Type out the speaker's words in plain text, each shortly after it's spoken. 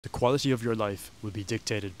The quality of your life will be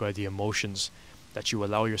dictated by the emotions that you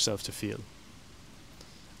allow yourself to feel.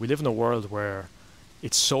 We live in a world where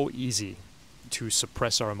it's so easy to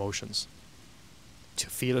suppress our emotions, to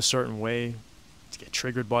feel a certain way, to get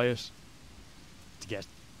triggered by it, to get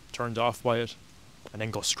turned off by it, and then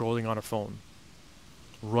go scrolling on our phone,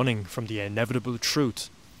 running from the inevitable truth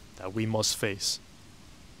that we must face.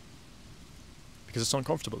 Because it's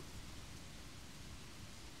uncomfortable.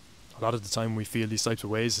 A lot of the time we feel these types of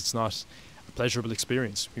ways, it's not a pleasurable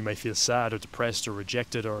experience. We may feel sad or depressed or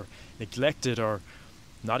rejected or neglected or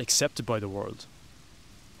not accepted by the world,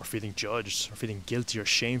 or feeling judged or feeling guilty or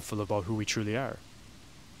shameful about who we truly are.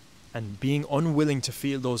 And being unwilling to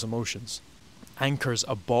feel those emotions anchors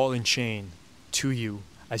a ball and chain to you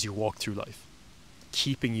as you walk through life,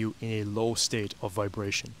 keeping you in a low state of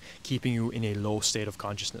vibration, keeping you in a low state of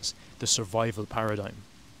consciousness, the survival paradigm.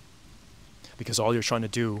 Because all you're trying to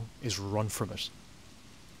do is run from it.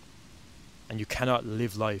 And you cannot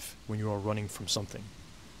live life when you are running from something.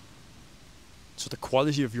 So the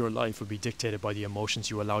quality of your life will be dictated by the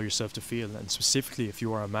emotions you allow yourself to feel. And specifically, if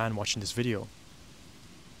you are a man watching this video,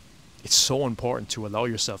 it's so important to allow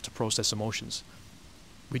yourself to process emotions.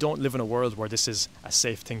 We don't live in a world where this is a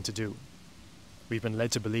safe thing to do. We've been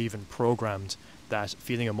led to believe and programmed that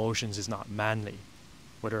feeling emotions is not manly.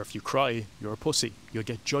 Whether if you cry, you're a pussy, you'll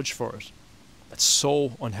get judged for it. That's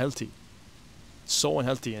so unhealthy. So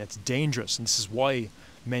unhealthy, and it's dangerous. And this is why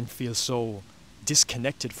men feel so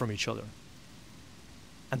disconnected from each other.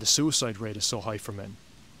 And the suicide rate is so high for men.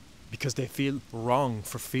 Because they feel wrong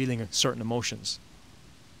for feeling certain emotions.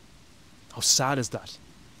 How sad is that?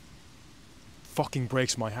 Fucking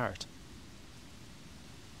breaks my heart.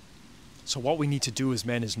 So what we need to do as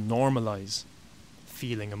men is normalize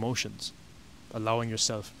feeling emotions. Allowing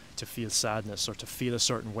yourself to feel sadness or to feel a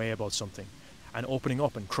certain way about something. And opening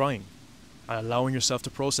up and crying. And allowing yourself to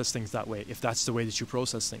process things that way, if that's the way that you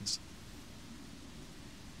process things.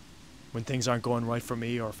 When things aren't going right for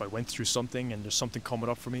me, or if I went through something and there's something coming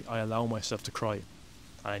up for me, I allow myself to cry.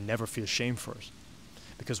 And I never feel shame for it.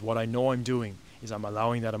 Because what I know I'm doing is I'm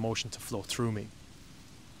allowing that emotion to flow through me.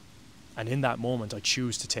 And in that moment, I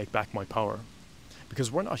choose to take back my power. Because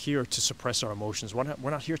we're not here to suppress our emotions. We're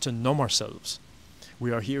not here to numb ourselves.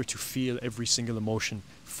 We are here to feel every single emotion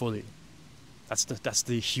fully. That's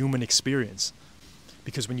the human experience.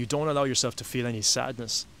 Because when you don't allow yourself to feel any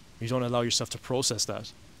sadness, you don't allow yourself to process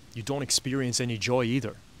that, you don't experience any joy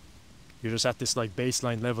either. You're just at this like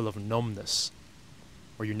baseline level of numbness,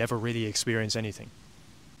 where you never really experience anything.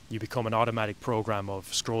 You become an automatic program of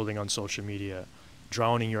scrolling on social media,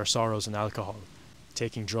 drowning your sorrows in alcohol,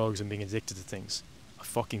 taking drugs and being addicted to things. I've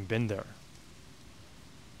fucking been there.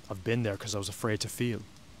 I've been there because I was afraid to feel.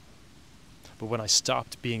 But when I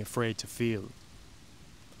stopped being afraid to feel,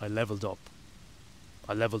 I leveled up.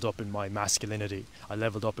 I leveled up in my masculinity. I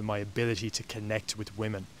leveled up in my ability to connect with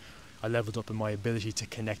women. I leveled up in my ability to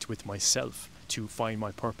connect with myself, to find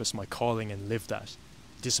my purpose, my calling, and live that.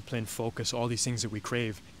 Discipline, focus, all these things that we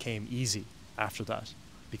crave came easy after that,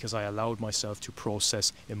 because I allowed myself to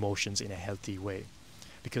process emotions in a healthy way.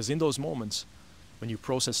 Because in those moments, when you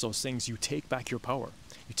process those things, you take back your power.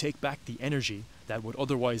 You take back the energy that would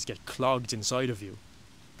otherwise get clogged inside of you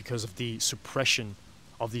because of the suppression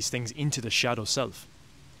of these things into the shadow self.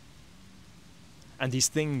 And these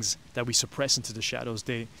things that we suppress into the shadows,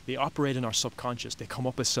 they operate in our subconscious. They come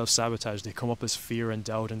up as self-sabotage, they come up as fear and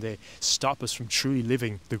doubt, and they stop us from truly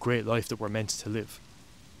living the great life that we're meant to live.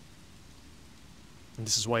 And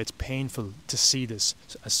this is why it's painful to see this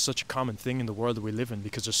as such a common thing in the world that we live in,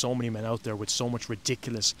 because there's so many men out there with so much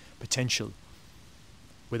ridiculous potential,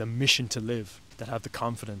 with a mission to live, that have the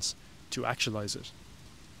confidence to actualize it.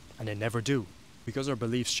 And they never do. Because our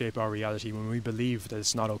beliefs shape our reality. When we believe that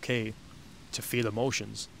it's not okay to feel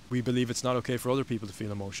emotions, we believe it's not okay for other people to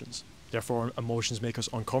feel emotions. Therefore, emotions make us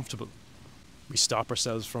uncomfortable. We stop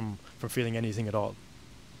ourselves from feeling anything at all.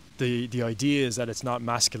 The idea is that it's not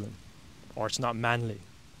masculine or it's not manly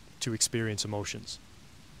to experience emotions.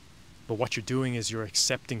 But what you're doing is you're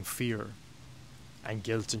accepting fear and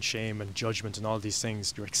guilt and shame and judgment and all these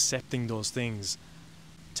things. You're accepting those things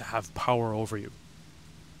to have power over you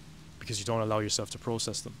because you don't allow yourself to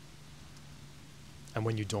process them. And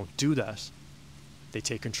when you don't do that, they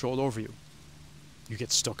take control over you. You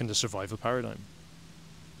get stuck in the survival paradigm.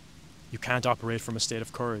 You can't operate from a state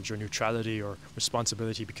of courage or neutrality or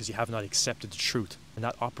responsibility because you have not accepted the truth. And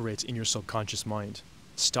that operates in your subconscious mind,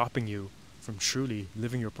 stopping you from truly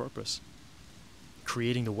living your purpose,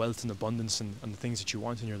 creating the wealth and abundance and the things that you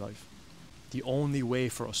want in your life. The only way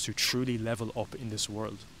for us to truly level up in this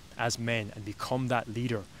world as men and become that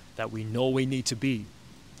leader that we know we need to be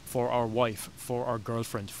for our wife, for our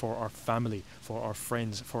girlfriend, for our family, for our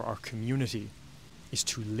friends, for our community, is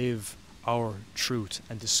to live our truth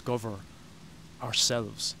and discover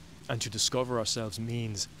ourselves. And to discover ourselves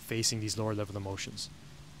means facing these lower level emotions,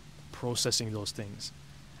 processing those things,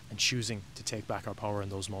 and choosing to take back our power in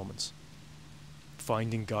those moments.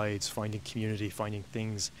 Finding guides, finding community, finding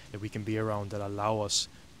things that we can be around that allow us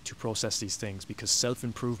to process these things, because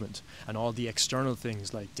self-improvement and all the external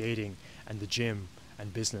things like dating and the gym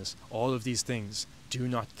and business, all of these things do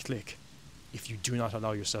not click if you do not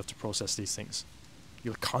allow yourself to process these things.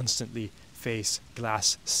 You'll constantly face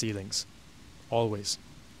glass ceilings, always.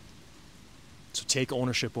 So take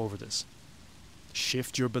ownership over this.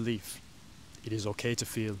 Shift your belief. It is okay to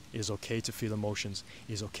feel. It is okay to feel emotions.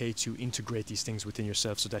 It is okay to integrate these things within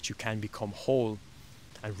yourself so that you can become whole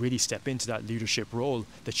and really step into that leadership role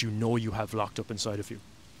that you know you have locked up inside of you.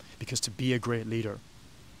 Because to be a great leader,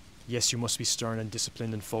 yes, you must be stern and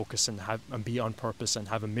disciplined and focused and be on purpose and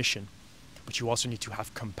have a mission, but you also need to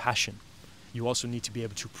have compassion. You also need to be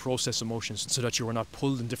able to process emotions so that you are not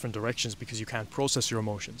pulled in different directions because you can't process your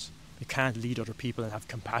emotions. You can't lead other people and have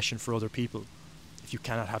compassion for other people if you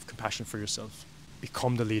cannot have compassion for yourself.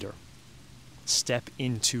 Become the leader. Step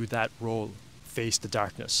into that role. Face the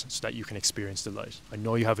darkness so that you can experience the light. I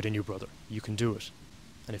know you have it in you, brother. You can do it.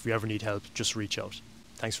 And if you ever need help, just reach out.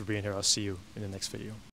 Thanks for being here. I'll see you in the next video.